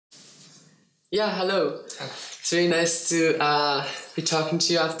Yeah, hello. It's really nice to be talking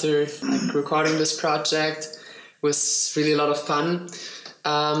to you after recording this project. It was really a lot of fun.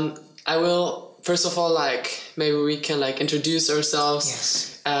 I will first of all maybe we can introduce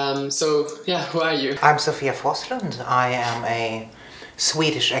ourselves. Yes. Who are you? I'm Sofia Forslund. I am a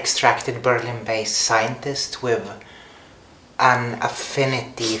Swedish extracted Berlin-based scientist with an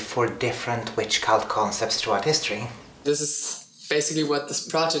affinity for different witch cult concepts throughout history. This is basically what this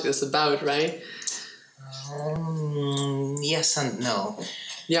project is about, right? Yes and no.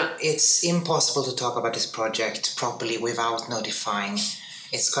 Yeah. It's impossible to talk about this project properly without notifying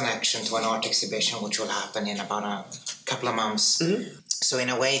its connection to an art exhibition which will happen in about a couple of months. Mm-hmm. So in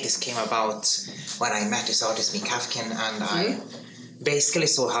a way this came about when I met this artist Mikafkin, and I basically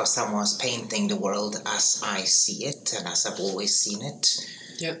saw how someone was painting the world as I see it and as I've always seen it.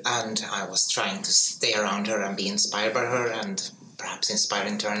 Yeah. And I was trying to stay around her and be inspired by her and perhaps inspired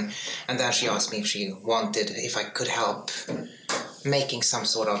in turn. And then she asked me if I could help making some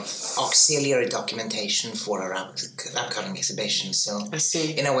sort of auxiliary documentation for her upcoming exhibition. So I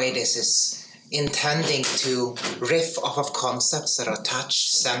see. In a way this is intending to riff off of concepts that are touched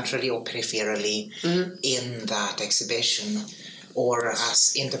centrally or peripherally in that exhibition, or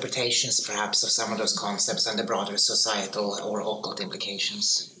as interpretations perhaps of some of those concepts and the broader societal or occult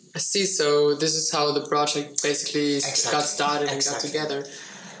implications. I see, so this is how the project basically got started and got together.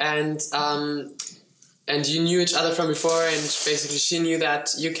 And you knew each other from before, and basically she knew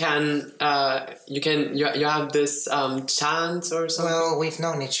that you have this chance or something? Well, we've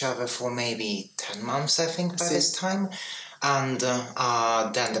known each other for maybe 10 months, I think, by this time. And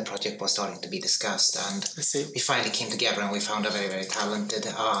then the project was starting to be discussed, and we finally came together and we found a very, very talented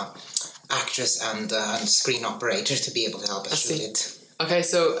actress and screen operator to be able to help us shoot it. Okay,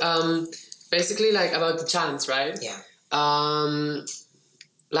 so basically about the chants, right? Yeah.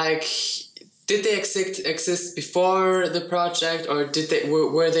 Did they exist before the project, or did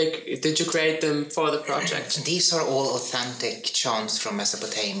you create them for the project? These are all authentic chants from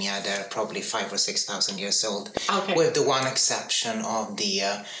Mesopotamia. They're probably 5,000 or 6,000 years old. Okay. With the one exception of the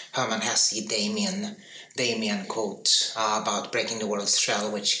Hermann Hesse Damien quote about breaking the world's shell,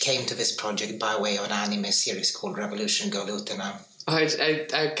 which came to this project by way of an anime series called Revolution Go Lutena. Oh,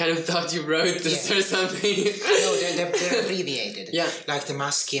 I kind of thought you wrote this or something. No, they're abbreviated. Yeah. Like the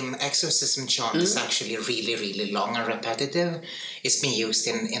Maskim exorcism chant is actually really, really long and repetitive. It's been used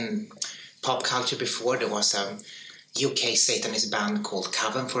in pop culture before. There was a UK Satanist band called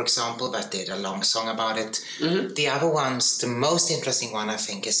Coven, for example, that did a long song about it. The other ones, the most interesting one, I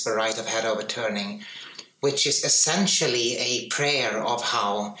think, is the Rite of Head Overturning, which is essentially a prayer of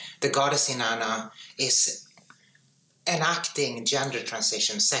how the goddess Inanna is enacting gender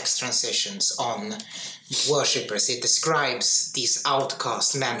transitions, sex transitions on worshippers. It describes these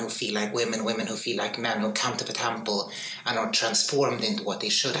outcast men who feel like women, women who feel like men, who come to the temple and are transformed into what they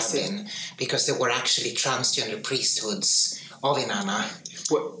should have been, because there were actually transgender priesthoods of Inanna.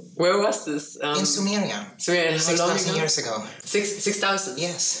 Where was this? In Sumeria. 6,000 years ago. 6,000?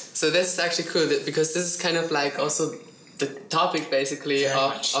 Yes. So this is actually cool, because this is kind of also the topic basically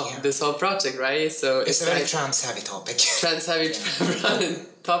of this whole project, right? So it's a very trans-heavy topic. Trans-heavy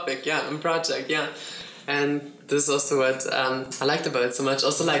topic, and project, And this is also what I liked about it so much.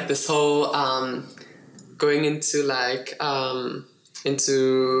 Also this whole going into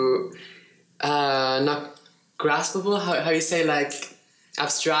not graspable, how you say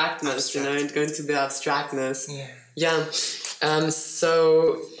abstractness, going to the abstractness. Yeah.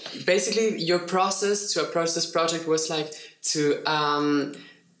 So basically your process to approach this project was to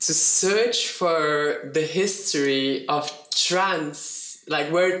search for the history of trans,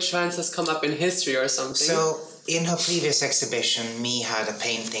 where trans has come up in history or something. So in her previous exhibition, Me had a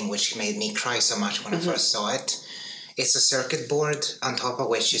painting which made me cry so much when I first saw it. It's a circuit board on top of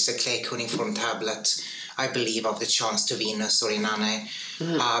which is a clay cuneiform tablet, I believe, of the chants to Venus or Inanna,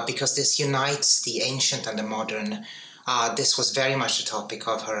 because this unites the ancient and the modern. This was very much the topic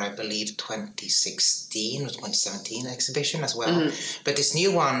of her, I believe, 2016 or 2017 exhibition as well. But this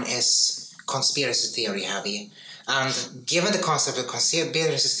new one is conspiracy theory heavy. And given the concept of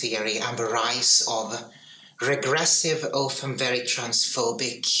conspiracy theory and the rise of regressive, often very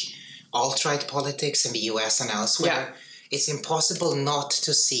transphobic alt-right politics in the US and elsewhere, it's impossible not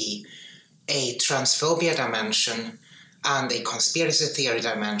to see a transphobia dimension and a conspiracy theory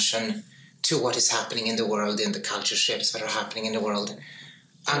dimension to what is happening in the world, in the culture shifts that are happening in the world,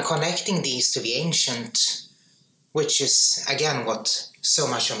 and connecting these to the ancient, which is, again, what so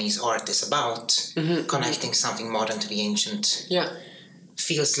much of Me's art is about, connecting something modern to the ancient,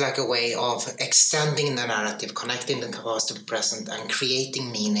 feels like a way of extending the narrative, connecting the past to the present, and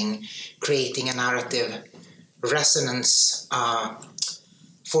creating meaning, creating a narrative resonance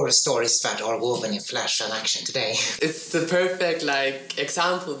for stories that are woven in flesh and action today. It's the perfect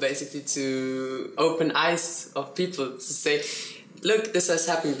example basically to open eyes of people to say, look, this has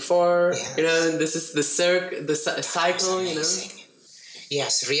happened before, Yes. This is the cycle,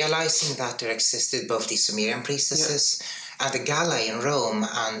 Yes, realizing that there existed both the Sumerian priestesses and the Galae in Rome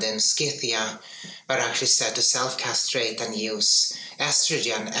and in Scythia were actually said to self-castrate and use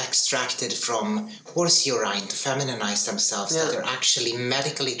estrogen extracted from horse urine to femininize themselves, that they're actually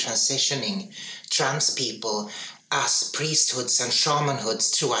medically transitioning trans people as priesthoods and shamanhoods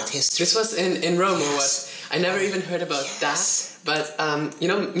throughout history. This was in Rome or what? I never even heard about that. But,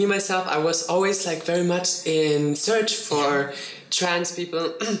 me myself, I was always very much in search for trans people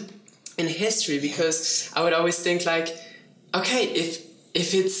in history, because I would always think okay, if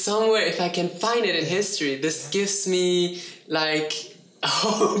it's somewhere, if I can find it in history, this gives me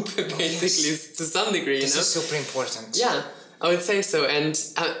hope basically to some degree, This is super important. Yeah, I would say so. And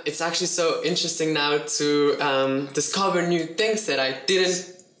it's actually so interesting now to discover new things that I didn't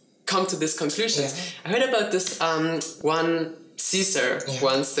come to this conclusion. I heard about this one Caesar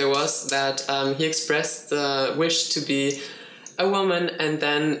once. There was that he expressed the wish to be a woman, and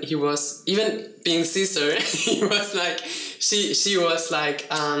then he was, even being Caesar, he was she was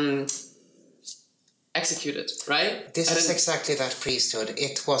executed, right? This is exactly that priesthood.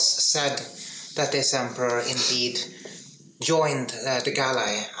 It was said that this emperor indeed joined the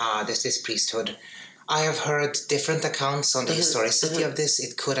Galae, this priesthood. I have heard different accounts on the historicity of this.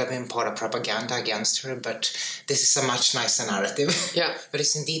 It could have been part of propaganda against her, but this is a much nicer narrative. Yeah. But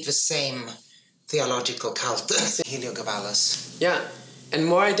it's indeed the same theological cult, Heliogabalus. Yeah, and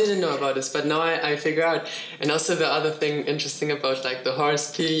more I didn't know about this, but now I figure out. And also the other thing interesting about the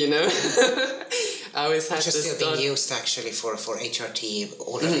horse pee, I always had Which is this still being used actually for HRT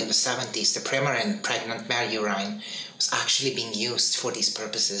already in the 70s. The Premarin pregnant mare urine was actually being used for these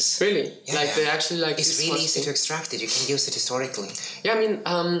purposes. Really? They actually It's really easy to extract it. You can use it historically. Yeah,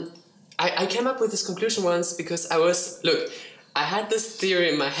 I came up with this conclusion once because I had this theory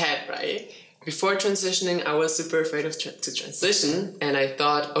in my head, right? Before transitioning, I was super afraid to transition, and I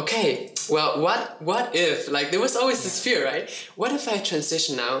thought, okay, well, what if, there was always this fear, right? What if I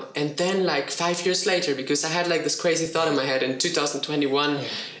transition now, and then 5 years later, because I had this crazy thought in my head, in 2021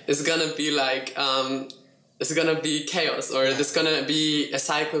 is gonna be it's gonna be chaos, or there's gonna be a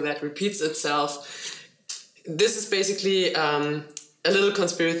cycle that repeats itself. This is basically a little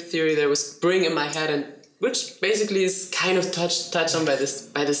conspiracy theory that was brewing in my head, and which basically is kind of touched on by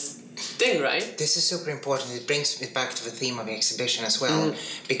this thing, right? This is super important. It brings me back to the theme of the exhibition as well,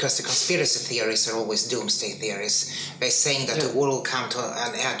 because the conspiracy theories are always doomsday theories. They're saying that the world will come to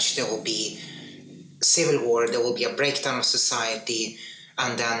an edge, there will be civil war, there will be a breakdown of society,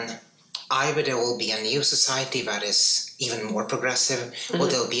 and then either there will be a new society that is even more progressive, or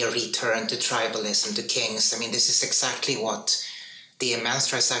there will be a return to tribalism, to kings. This is exactly what the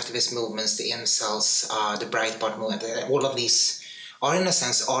men's rights activist movements, the incels, the Breitbart movement, all of these are in a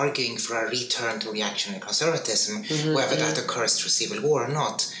sense arguing for a return to reactionary conservatism, whether that occurs through civil war or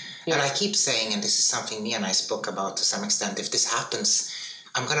not. And I keep saying, and this is something me and I spoke about to some extent, if this happens,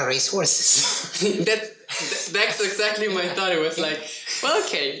 I'm gonna race horses. That's exactly my thought. It was well,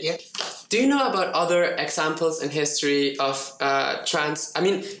 okay. Yeah. Do you know about other examples in history of trans?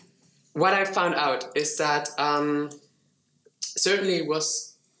 What I found out is that certainly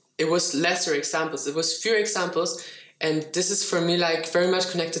it was lesser examples. It was fewer examples. And this is for me very much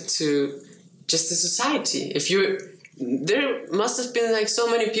connected to just the society. There must have been so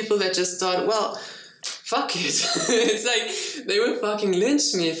many people that just thought, well, fuck it. It's they will fucking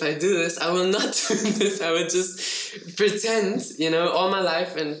lynch me if I do this. I will not do this. I will just pretend, all my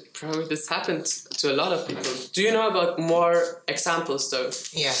life, and probably this happened to a lot of people. Do you know about more examples though?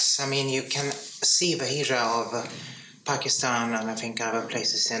 Yes, you can see the hijra of Pakistan, and I think other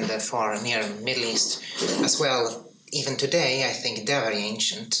places in the far near Middle East as well. Even today, I think they're very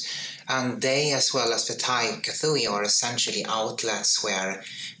ancient, and they, as well as the Thai Kathui, are essentially outlets where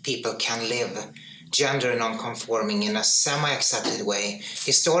people can live gender non-conforming in a semi-accepted way.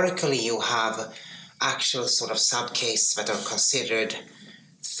 Historically, you have actual sort of sub-cases that are considered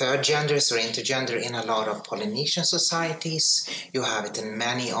third genders or intergender in a lot of Polynesian societies. You have it in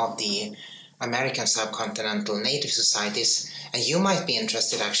many of the American subcontinental native societies, and you might be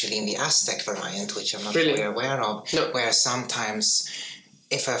interested actually in the Aztec variant, which I'm not really aware of, where sometimes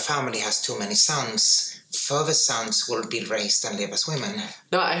if a family has too many sons, further sons will be raised and live as women.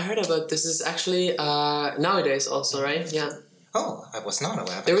 No, I heard about this. Is actually nowadays also, right? Yeah. Oh, I was not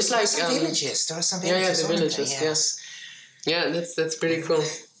aware. There was like some villages. There are some villages. Yeah, the villages. Yes. Yeah, that's pretty cool.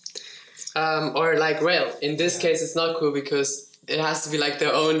 Or like, well, in this case, it's not cool because it has to be like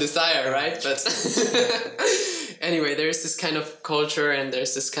their own desire, right? But anyway, there's this kind of culture and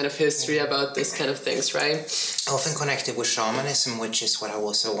there's this kind of history about this kind of things, right? Often connected with shamanism, which is what I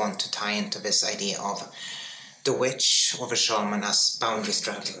also want to tie into this idea of the witch or the shaman as boundary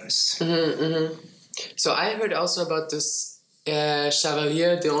strugglers. So I heard also about this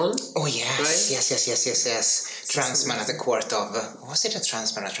Chevalier d'On. Oh yes, right? yes. Trans man at the court of... was it a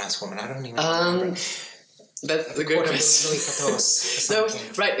trans man or a trans woman? I don't even remember. That's a good question. No,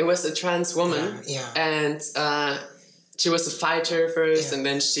 right, it was a trans woman. Yeah. And she was a fighter first, and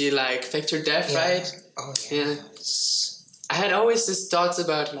then she like faked her death, right? Oh yeah. I had always these thoughts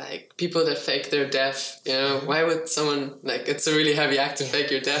about like people that fake their death. You know, why would someone like? It's a really heavy act to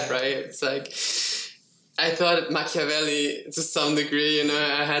fake your death, right? It's like I thought Machiavelli to some degree. You know,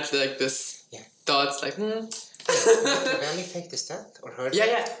 I had like this thoughts like. Machiavelli faked his death or her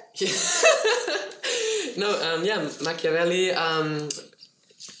death? No, Machiavelli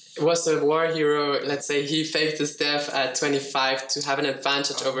was a war hero. Let's say he faked his death at 25 to have an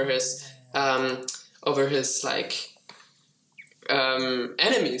advantage over his like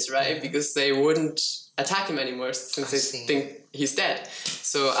enemies, right? Because they wouldn't attack him anymore since they think he's dead.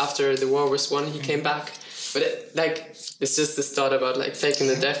 So after the war was won, he came back. But it's just this thought about like faking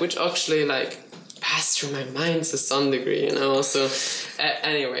the death, which actually like passed through my mind to some degree, you know. So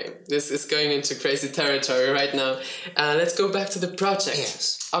anyway, this is going into crazy territory right now. Let's go back to the project.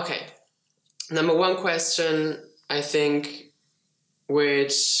 Yes. Okay. Number one question, I think,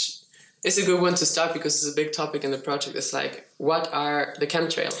 which is a good one to start because it's a big topic in the project, is like, what are the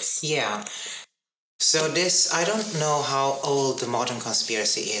chemtrails? Yeah. So this, I don't know how old the modern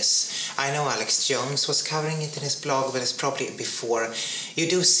conspiracy is. I know Alex Jones was covering it in his blog, but it's probably before. You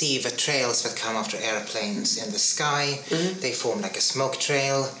do see the trails that come after airplanes in the sky. They form like a smoke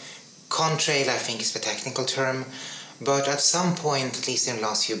trail. Contrail, I think, is the technical term. But at some point, at least in the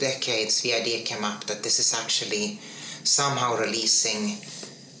last few decades, the idea came up that this is actually somehow releasing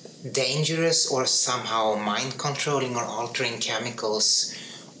dangerous or somehow mind-controlling or altering chemicals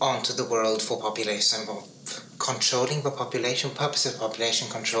onto the world for population, controlling the population, purpose of population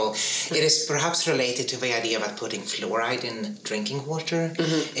control. It is perhaps related to the idea that putting fluoride in drinking water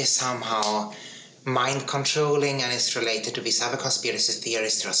is somehow mind-controlling, and it's related to these other conspiracy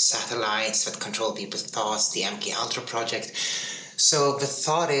theories. There are satellites that control people's thoughts, the MK Ultra project. So the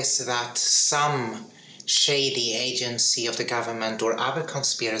thought is that some shady agency of the government or other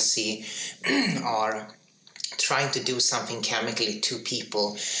conspiracy are trying to do something chemically to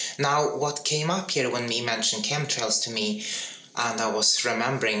people. Now, what came up here when me mentioned chemtrails to me, and I was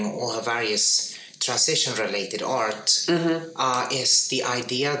remembering all her various transition-related art, is the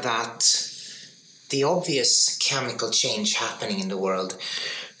idea that the obvious chemical change happening in the world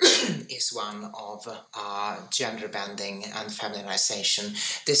is one of gender bending and feminization.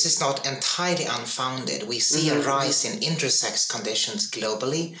 This is not entirely unfounded. We see a rise in intersex conditions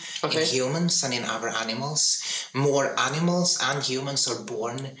globally in humans and in other animals. More animals and humans are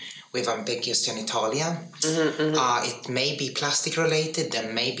born with ambiguous genitalia. It may be plastic related.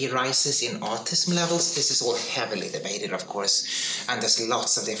 There may be rises in autism levels. This is all heavily debated, of course, and there's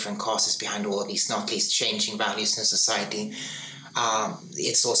lots of different causes behind all of these, not least changing values in society.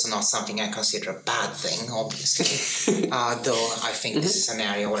 It's also not something I consider a bad thing, obviously, though I think this is an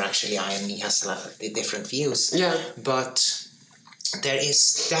area where actually I and me has slightly different views. But there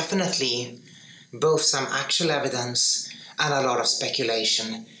is definitely both some actual evidence and a lot of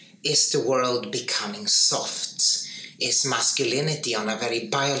speculation. Is the world becoming soft? Is masculinity on a very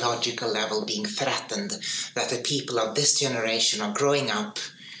biological level being threatened? That the people of this generation are growing up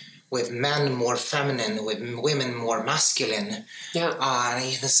with men more feminine, with women more masculine. And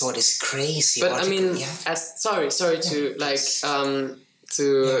I even saw this crazy article. I mean, sorry to like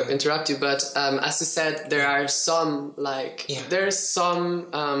to interrupt you, but as you said, there are some there's some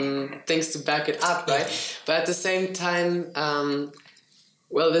things to back it up, right? But at the same time,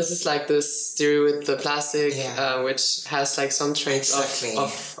 well, this is like this theory with the plastic, which has like some traits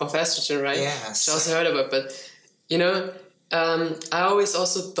of estrogen, right? Which I also heard about, but you know. I always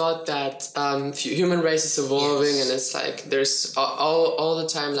also thought that human race is evolving, and it's like there's all the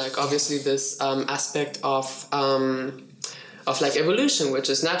time like obviously this aspect of like evolution, which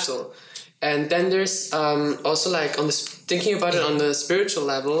is natural, and then there's also like on this thinking about it on the spiritual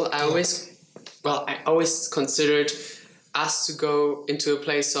level. I always considered us to go into a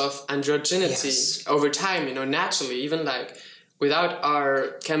place of androgyny over time, you know, naturally, even like without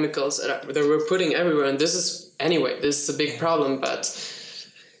our chemicals that we're putting everywhere, and this is anyway, this is a big problem. But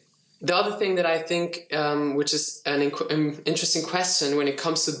the other thing that I think, which is an interesting question when it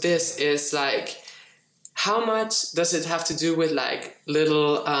comes to this, is like, how much does it have to do with like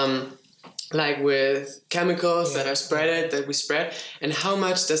little, like with chemicals that are that we spread, and how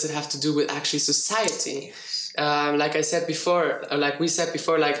much does it have to do with actually society? Like I said before, or like we said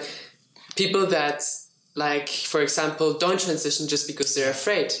before, like people that, like, for example, don't transition just because they're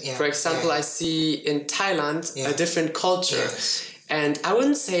afraid. For example, I see in Thailand a different culture. And I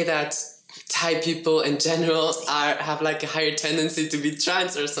wouldn't say that Thai people in general have like a higher tendency to be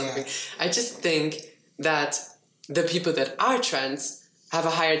trans or something. I just think that the people that are trans have a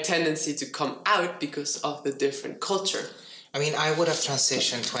higher tendency to come out because of the different culture. I mean, I would have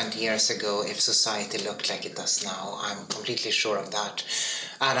transitioned 20 years ago if society looked like it does now. I'm completely sure of that.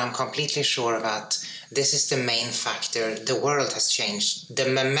 And I'm completely sure that this is the main factor. The world has changed. The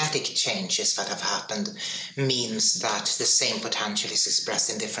mimetic changes that have happened means that the same potential is expressed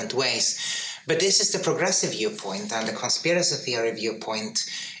in different ways. But this is the progressive viewpoint, and the conspiracy theory viewpoint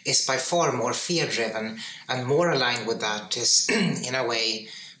is by far more fear-driven, and more aligned with that is, in a way,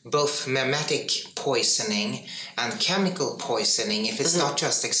 both mimetic poisoning and chemical poisoning, if it's not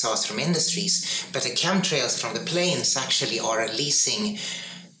just exhaust from industries, but the chemtrails from the planes actually are releasing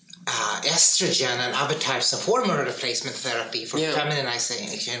estrogen and other types of hormone replacement therapy for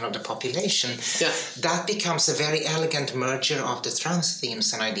feminization of the population. That becomes a very elegant merger of the trans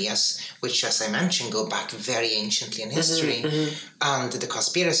themes and ideas, which, as I mentioned, go back very anciently in history, and the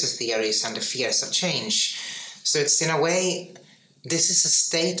conspiracy theories and the fears of change. So it's, in a way, this is a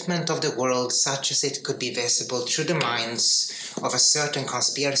statement of the world such as it could be visible through the minds of a certain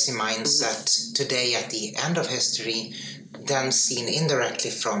conspiracy mindset today at the end of history, then seen indirectly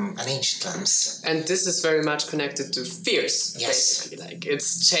from an ancient lens. And this is very much connected to fears, basically. Like,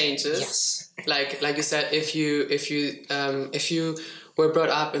 it's changes. Like you said, if you were brought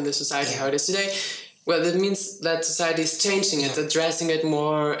up in the society how it is today, well, that means that society is changing it, addressing it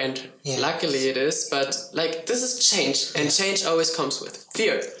more, and luckily it is. But like, this is change, and change always comes with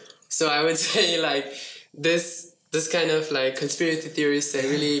fear. So I would say like this kind of like conspiracy theories, they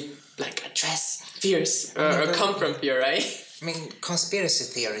really like address fears or come from fear, right? I mean, conspiracy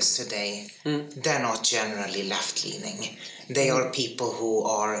theories today, they're not generally left-leaning. They are people who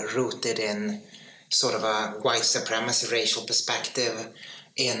are rooted in sort of a white supremacy racial perspective,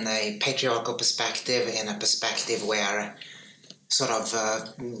 in a patriarchal perspective, in a perspective where sort of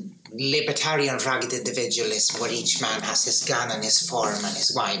libertarian rugged individualism, where each man has his gun and his farm and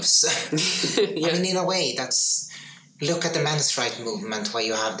his wives. I mean, in a way, look at the men's rights movement, where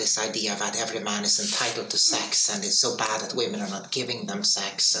you have this idea that every man is entitled to sex, and it's so bad that women are not giving them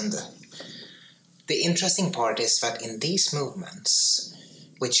sex. And the interesting part is that in these movements,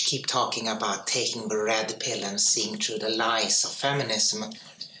 which keep talking about taking the red pill and seeing through the lies of feminism,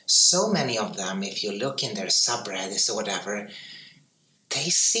 so many of them, if you look in their subreddits or whatever, they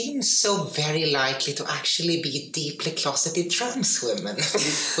seem so very likely to actually be deeply closeted trans women,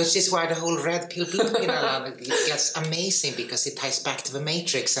 which is why the whole red pill blue pill gets amazing, because it ties back to the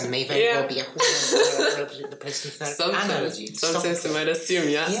Matrix and may very well be a whole replacement analogy. Sometimes you might assume,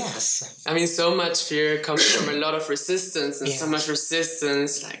 Yes. I mean, so much fear comes from a lot of resistance, and so much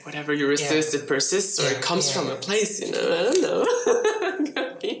resistance, like whatever you resist, it persists, or it comes from a place, you know, I don't know.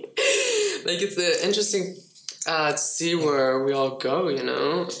 Like, it's interesting to see where we all go, you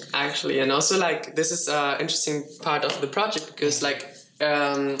know, actually. And also, like, this is an interesting part of the project, because like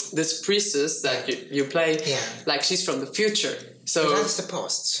this priestess that you play, like, she's from the future. So but that's the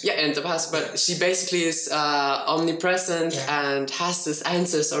past. Yeah, in the past, but she basically is omnipresent and has these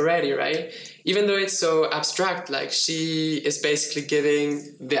answers already, right? Even though it's so abstract, like, she is basically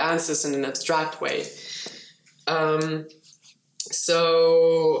giving the answers in an abstract way.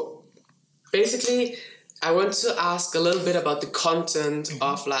 So basically, I want to ask a little bit about the content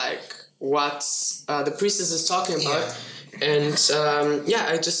of like what the priestess is talking about, and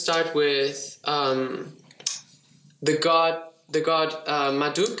I just start with the god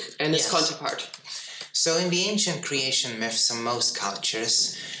Marduk and his counterpart. So in the ancient creation myths of most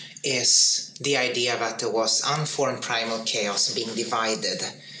cultures is the idea that there was unformed primal chaos being divided.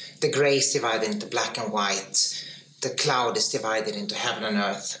 The grey is divided into black and white. The cloud is divided into heaven and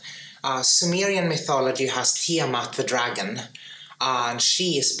earth. Sumerian mythology has Tiamat the dragon, and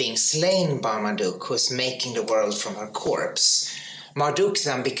she is being slain by Marduk, who is making the world from her corpse. Marduk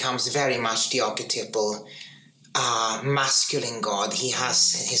then becomes very much the archetypal masculine god. He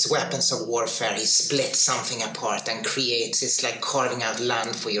has his weapons of warfare. He splits something apart and creates. It's like carving out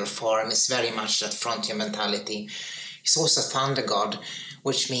land for your farm. It's very much that frontier mentality. He's also a thunder god,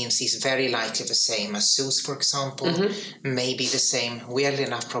 which means he's very likely the same as Zeus, for example, maybe the same, weirdly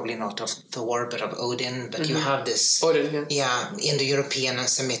enough, probably not of Thor, but of Odin, but you have this, Odin, in the European and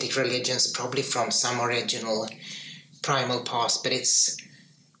Semitic religions, probably from some original primal past, but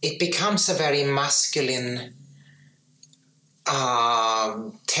it becomes a very masculine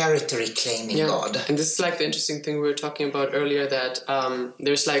territory claiming god. And this is like the interesting thing we were talking about earlier, that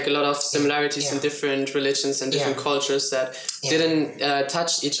there's like a lot of similarities in different religions and different cultures that didn't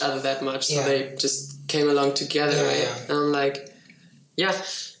touch each other that much, so they just came along together, right? And I'm like,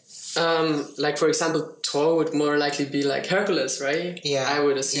 like for example, Thor would more likely be like Hercules, right? I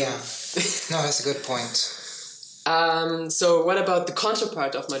would assume. No, that's a good point. So what about the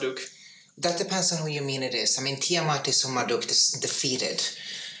counterpart of Marduk? That depends on who you mean it is. I mean, Tiamat is who Marduk defeated.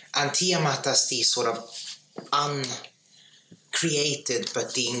 And Tiamat as the sort of uncreated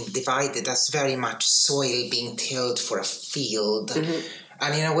but being divided, that's very much soil being tilled for a field.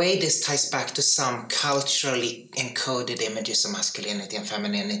 And in a way, this ties back to some culturally encoded images of masculinity and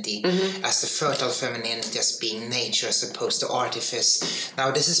femininity, as the fertile femininity as being nature as opposed to artifice.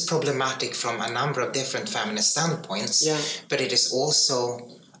 Now, this is problematic from a number of different feminist standpoints, but it is also,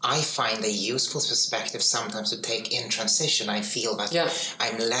 I find, a useful perspective sometimes to take in transition. I feel that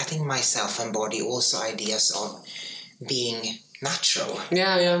I'm letting myself embody also ideas of being natural.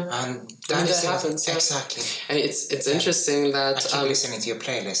 And that happens. Exactly. And it's interesting that I keep listening to your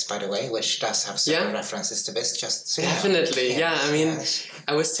playlist, by the way, which does have several references to this. Just so definitely, I mean,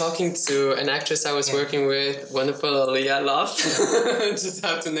 I was talking to an actress I was working with, wonderful Leah Love. Just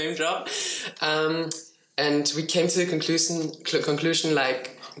have to name drop. And we came to the conclusion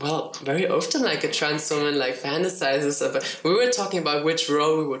like, well, very often like a trans woman like fantasizes about, we were talking about which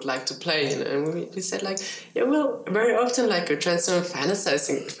role we would like to play, and we said like, well, very often like a trans woman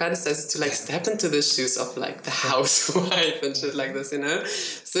fantasizes to like step into the shoes of like the housewife and shit like this, you know?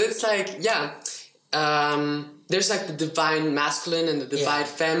 So it's like, there's like the divine masculine and the divine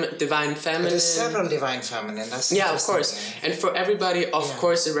feminine. But there's several divine feminine. That's of course. And for everybody, of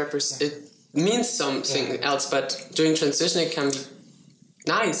course, it means something else, but during transition it can be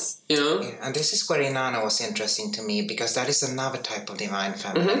nice, you know? And this is where Inanna was interesting to me, because that is another type of divine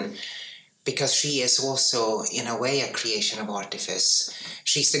feminine. Because she is also, in a way, a creation of artifice.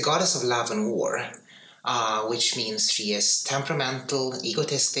 She's the goddess of love and war, which means she is temperamental,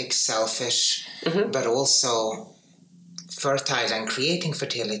 egotistic, selfish, but also fertile and creating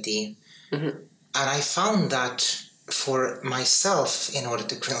fertility. And I found that for myself, in order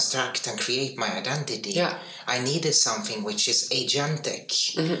to construct and create my identity, I needed something which is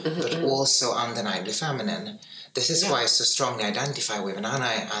agentic, but also undeniably feminine. This is why I so strongly identify with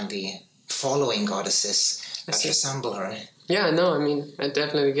Inanna and the following goddesses that resemble her. I mean, I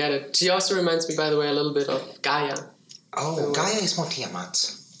definitely get it. She also reminds me, by the way, a little bit of Gaia. Oh, Gaia is more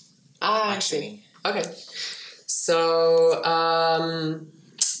Tiamat. Actually. Okay. So,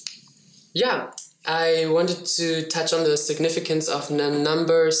 I wanted to touch on the significance of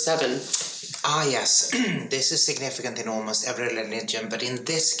number 7. Yes. This is significant in almost every religion, but in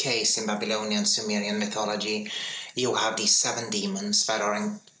this case, in Babylonian Sumerian mythology, you have these 7 demons that are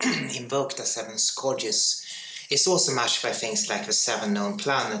invoked as 7 scourges. It's also matched by things like the 7 known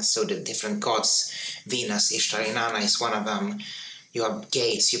planets, so the different gods, Venus, Ishtar, Inanna is one of them. You have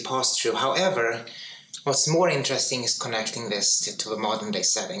gates you pass through. However, what's more interesting is connecting this to the modern day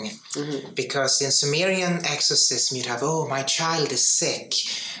setting. Because in Sumerian exorcism you'd have, oh, my child is sick,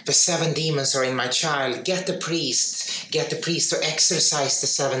 the 7 demons are in my child, get the priest to exorcise the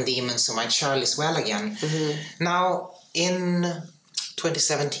 7 demons so my child is well again. Now, in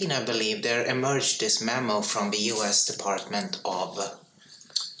 2017, I believe, there emerged this memo from the US Department of,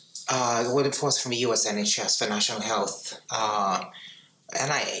 it was from the US NHS, the National Health,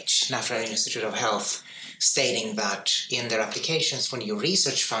 NIH, National Institute of Health, stating that in their applications for new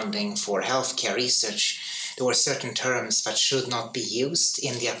research funding for healthcare research, there were certain terms that should not be used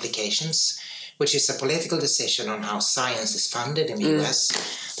in the applications, which is a political decision on how science is funded in the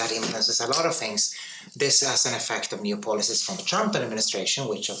US that influences a lot of things. This has an effect of new policies from the Trump administration,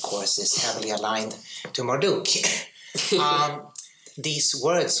 which of course is heavily aligned to Marduk. These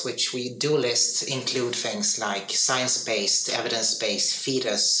words which we do list include things like science-based, evidence-based,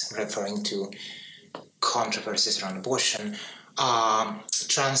 fetus, referring to controversies around abortion,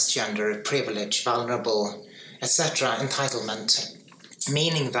 transgender, privilege, vulnerable, etc., entitlement,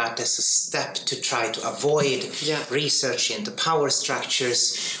 meaning that there's a step to try to avoid research into power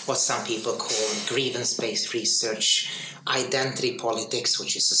structures, what some people call grievance-based research, identity politics,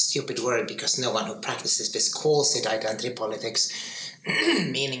 which is a stupid word because no one who practices this calls it identity politics,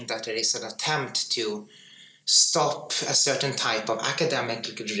 meaning that there is an attempt to stop a certain type of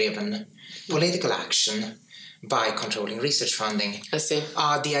academically driven political action by controlling research funding. I see.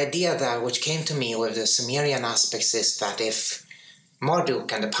 The idea there, which came to me with the Sumerian aspects, is that if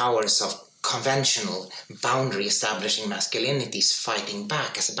Marduk and the powers of conventional boundary establishing masculinity is fighting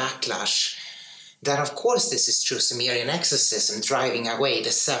back as a backlash, then of course this is true Sumerian exorcism, driving away the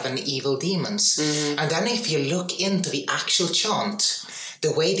 7 evil demons. And then if you look into the actual chant,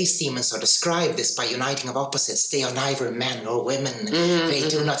 the way these demons are described is by uniting of opposites. They are neither men nor women. They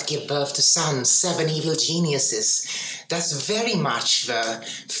do not give birth to sons, 7 evil geniuses. That's very much the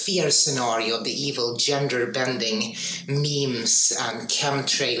fear scenario of the evil gender-bending memes and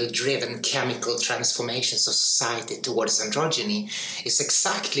chemtrail-driven chemical transformations of society towards androgyny. It's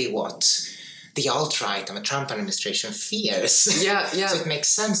exactly what the alt-right and the Trump administration fears. Yeah. So it makes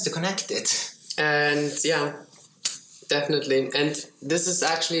sense to connect it. And yeah, definitely. And this is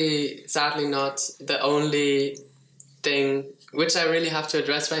actually sadly not the only thing which I really have to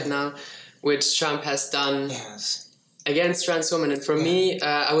address right now, which Trump has done against trans women. And for me,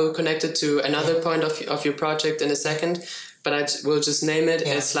 I will connect it to another point of your project in a second, but I will just name it.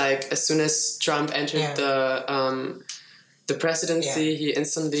 It's like as soon as Trump entered the presidency, he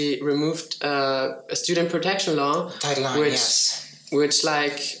instantly removed a student protection law, which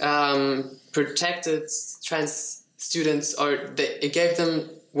like protected trans students, or it gave them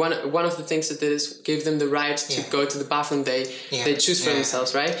one of the things it did is gave them the right to go to the bathroom they choose for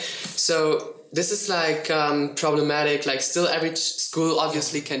themselves, right? So this is like problematic. Like still every school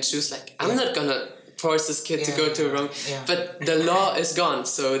obviously can choose, like I'm not gonna force this kid to go to a room, but the law is gone,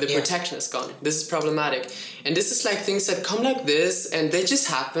 so the protection is gone. This is problematic, and this is like things that come like this and they just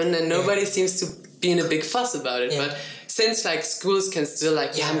happen and nobody seems to be in a big fuss about it. But since like schools can still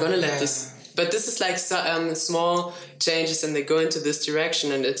like I'm gonna let this. But this is like small changes and they go into this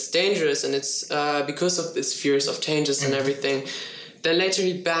direction and it's dangerous, and it's because of these fears of changes and everything. Then later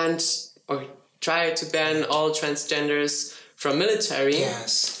he banned or tried to ban all transgenders from military.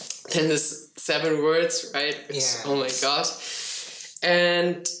 Then there's 7 words, right? Which, oh my God.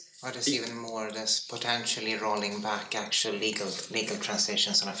 And what is even more, there's potentially rolling back actual legal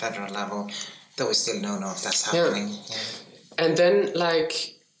transitions on a federal level, though we still don't know if that's happening. And then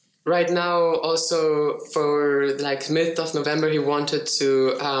like right now, also for like mid of November, he wanted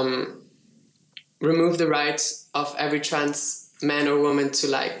to remove the rights of every trans man or woman to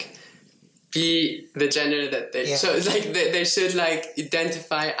like be the gender that they chose. Like they should like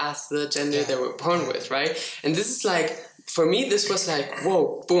identify as the gender they were born with, right? And this is like, for me, this was like,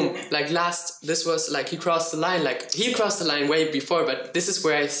 whoa, boom. Like this was like he crossed the line. Like he crossed the line way before, but this is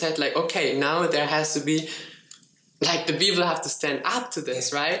where I said like, okay, now there has to be. Like the people have to stand up to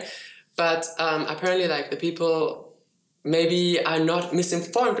this, right? But apparently, like the people maybe are not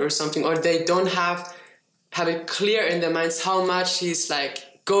misinformed or something, or they don't have it clear in their minds how much he's like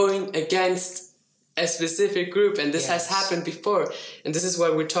going against a specific group, and this has happened before. And this is why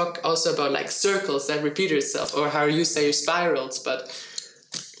we talk also about like circles that repeat itself, or how you say spirals, but.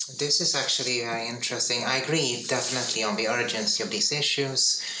 This is actually very interesting. I agree definitely on the urgency of these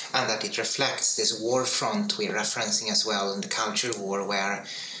issues and that it reflects this war front we're referencing as well in the culture war, where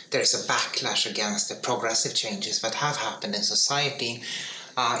there is a backlash against the progressive changes that have happened in society.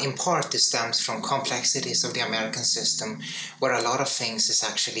 In part, this stems from complexities of the American system, where a lot of things is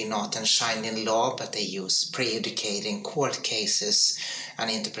actually not enshrined in law, but they use pre-educating court cases and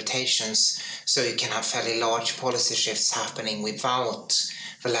interpretations, so you can have fairly large policy shifts happening without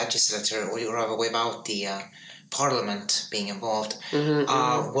the legislature, or rather without the parliament being involved.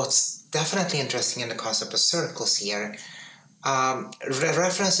 What's definitely interesting in the concept of circles here,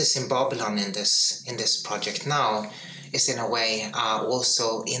 references in Babylon in this project now is in a way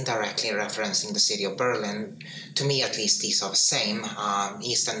also indirectly referencing the city of Berlin. To me, at least, these are the same,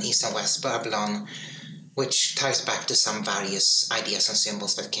 East and West Babylon, which ties back to some various ideas and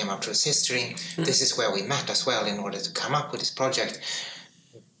symbols that came up through its history. This is where we met as well in order to come up with this project.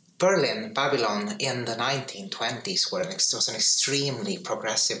 Berlin, Babylon, in the 1920s was an extremely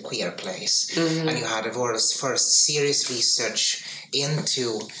progressive queer place. And you had the world's first serious research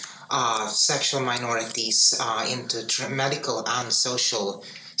into sexual minorities, into medical and social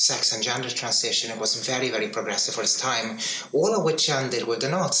sex and gender transition. It was very, very progressive for its time, all of which ended with the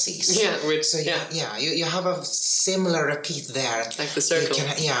Nazis. You have a similar repeat there. Like the circle.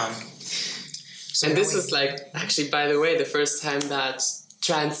 So and this was like, actually, by the way, the first time that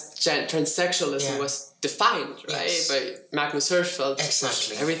transsexualism was defined, right, by Magnus Hirschfeld.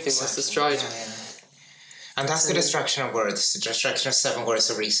 Exactly. Everything was destroyed. And that's the destruction of words, the destruction of 7 words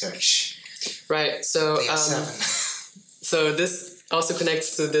of research. Right. So, so this also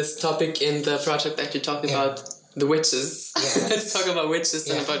connects to this topic in the project that you talked about, the witches. Yes. Let's talk about witches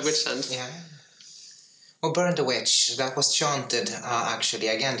and about witch hunt. Yeah. Well, Burn the Witch, that was chanted actually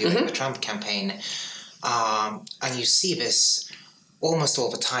again during the Trump campaign. And you see this almost all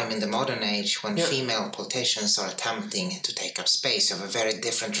the time in the modern age when female politicians are attempting to take up space. You have a very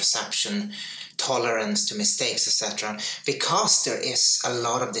different reception, tolerance to mistakes, etc. Because there is a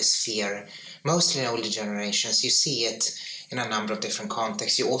lot of this fear, mostly in older generations. You see it in a number of different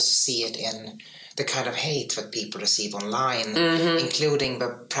contexts. You also see it in the kind of hate that people receive online, including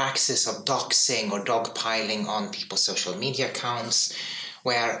the praxis of doxing or dogpiling on people's social media accounts,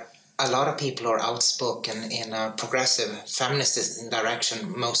 where a lot of people are outspoken in a progressive feminist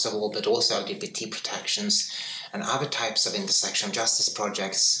direction, most of all, but also LGBT protections and other types of intersection justice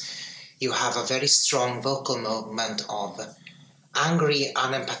projects. You have a very strong vocal movement of angry,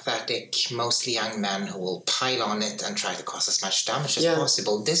 unempathetic, mostly young men who will pile on it and try to cause as much damage as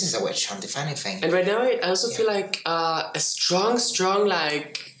possible. This is a witch hunt, if anything. And right now I also feel like a strong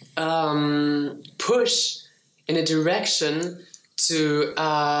push in a direction to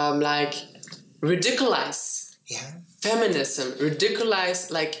like ridiculize feminism,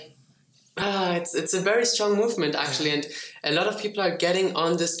 ridiculize it's a very strong movement actually, and a lot of people are getting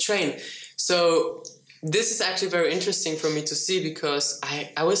on this train. So this is actually very interesting for me to see, because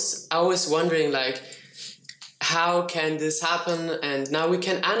I was wondering like, how can this happen? And now we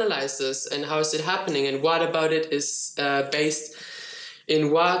can analyze this, and how is it happening, and what about it is based in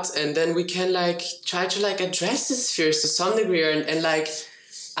what, and then we can like try to like address these fears to some degree, and like,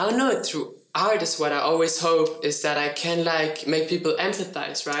 I don't know, through art is what I always hope, is that I can like make people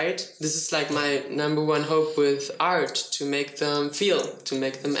empathize, right? This is like my number one hope with art, to make them feel, to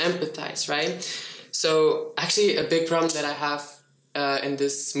make them empathize, right? So actually a big problem that I have in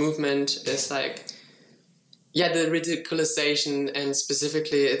this movement is like, the ridiculization, and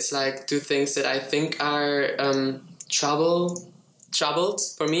specifically it's like do things that I think are troubled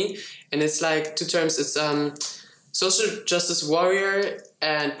for me, and it's like two terms. It's social justice warrior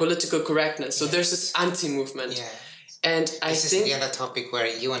and political correctness. So there's this anti-movement. And I think... This is again a topic where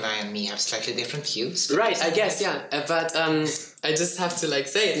you and I and me have slightly different views. Right, I guess, but I just have to like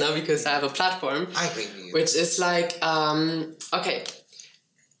say it now because I have a platform. I agree with you. Which is like, okay,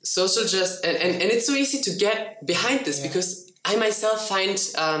 social justice, and it's so easy to get behind this, because I myself find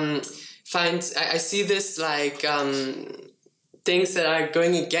I see this like things that are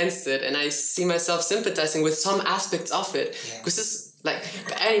going against it, and I see myself sympathizing with some aspects of it. Because it's like,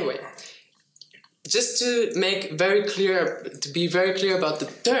 but anyway, just to be very clear about the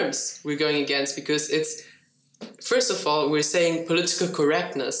terms we're going against, because it's, first of all, we're saying political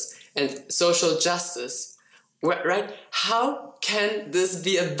correctness and social justice, right? How can this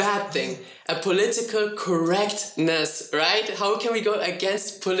be a bad thing? A political correctness, right? How can we go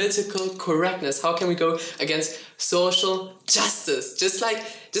against political correctness? How can we go against social justice? Just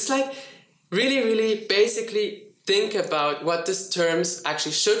like really basically think about what these terms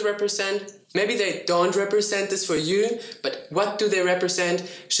actually should represent. Maybe they don't represent this for you, but what do they represent?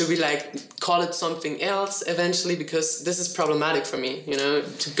 Should we like call it something else eventually? Because this is problematic for me, you know,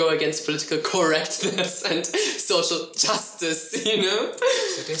 to go against political correctness and social justice, you know?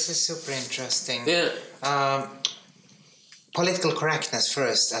 So this is super interesting. Political correctness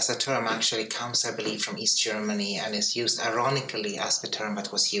first as a term actually comes, I believe, from East Germany and is used ironically as the term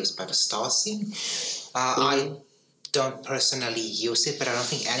that was used by the Stasi. I don't personally use it, but I don't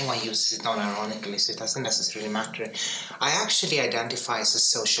think anyone uses it non-ironically, so it doesn't necessarily matter. I actually identify as a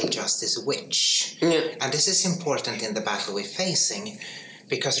social justice witch. And this is important in the battle we're facing,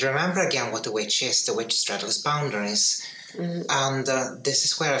 because remember again what the witch is. The witch straddles boundaries. And this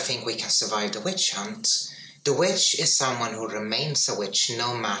is where I think we can survive the witch hunt. The witch is someone who remains a witch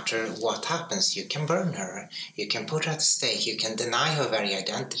no matter what happens. You can burn her, you can put her at the stake, you can deny her very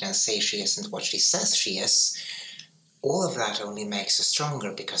identity and say she isn't what she says she is. All of that only makes her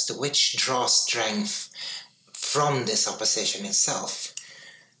stronger, because the witch draws strength from this opposition itself.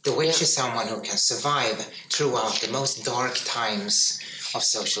 The witch is someone who can survive throughout the most dark times of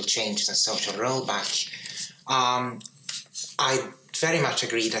social changes and social rollback. I very much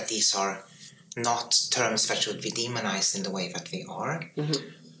agree that these are not terms that should be demonized in the way that they are.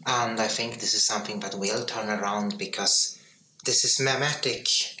 And I think this is something that will turn around, because this is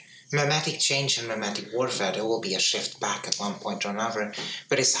mimetic change and mimetic warfare. There will be a shift back at one point or another,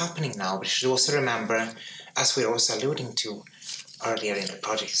 but it's happening now. We should also remember, as we're also alluding to earlier in the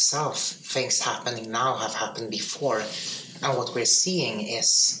project itself, things happening now have happened before, and what we're seeing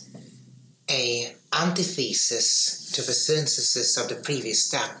is a antithesis to the synthesis of the previous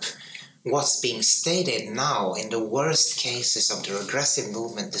step, what's being stated now in the worst cases of the regressive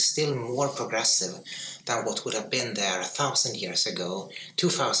movement is still more progressive than what would have been there 1,000 years ago,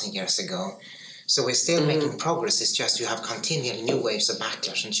 2,000 years ago. So we're still making progress. It's just you have continual new waves of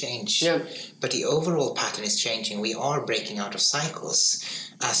backlash and change. Yeah. But the overall pattern is changing. We are breaking out of cycles,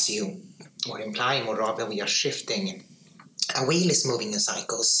 as you were implying, or rather we are shifting. A wheel is moving in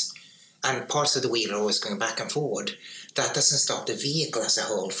cycles, and parts of the wheel are always going back and forward. That doesn't stop the vehicle as a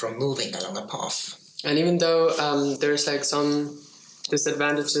whole from moving along a path. And even though there's like some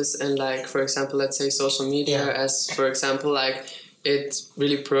disadvantages in, like, for example, let's say social media, as for example, like, it's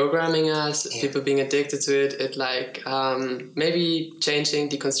really programming us, people being addicted to it, it like maybe changing,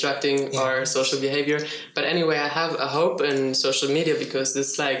 deconstructing our social behavior. But anyway, I have a hope in social media because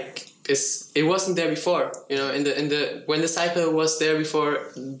this like it wasn't there before, you know, in the when the cycle was there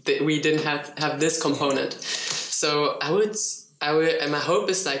before, we didn't have this component. So I would, and my hope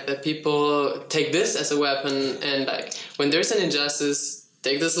is like that people take this as a weapon, and like when there's an injustice,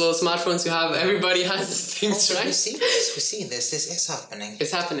 take this little smartphones you have. Everybody has these things, right? We see this. This is happening.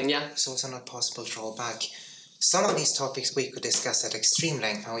 It's happening, yeah. So it's not a possible drawback. Some of these topics we could discuss at extreme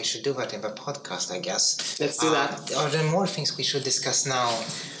length, and we should do that in the podcast, I guess. Let's do that. Are there more things we should discuss now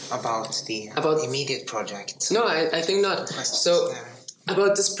about the immediate project? No, I think not. So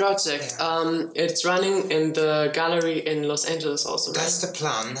about this project, it's running in the gallery in Los Angeles also, right? That's the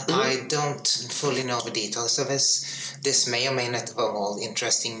plan. I don't fully know the details of this. This may or may not involve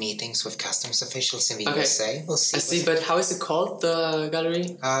interesting meetings with customs officials in the USA. We'll see. I see, but how is it called, the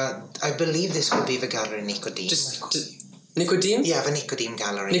gallery? I believe this will be the gallery Nicodin. Nicodin? Yeah, the Nicodin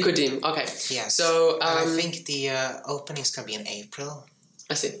Gallery. Nicodin, okay. Yes. So, and I think the opening is going to be in April.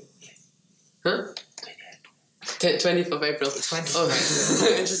 I see. Huh? 20th of April. 20th of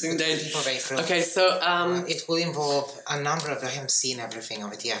April. Interesting date. 20th of April. Okay, so... it will involve a number of... I haven't seen everything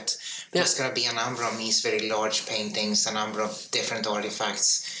of it yet. There's going to be a number of these very large paintings, a number of different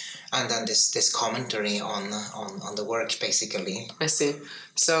artifacts, and then this commentary on the work, basically. I see.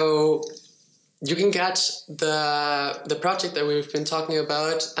 So you can catch the project that we've been talking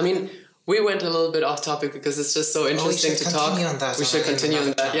about. I mean, we went a little bit off topic because it's just so interesting to talk. We should continue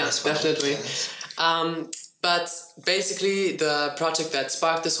on that. Yeah, definitely. But basically, the project that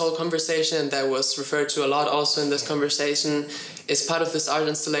sparked this whole conversation, that was referred to a lot also in this conversation, is part of this art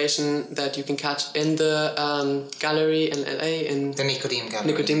installation that you can catch in the gallery in LA. In the Nicodin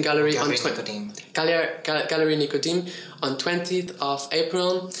Gallery. Nicodin Gallery. Gallery Nicodin on 20th of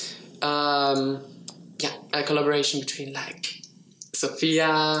April. A collaboration between like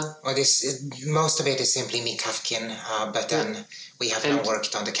Sofia. Well, most of it is simply me Kafkin, but then we have now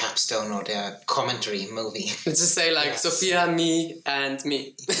worked on the capstone or the commentary movie. Let's just say like Sofia, me, and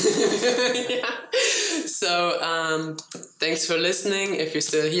me. So thanks for listening. If you're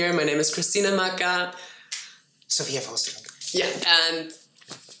still here, my name is Kristina Maca. Sofia Forslund. Yeah, and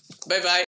bye-bye.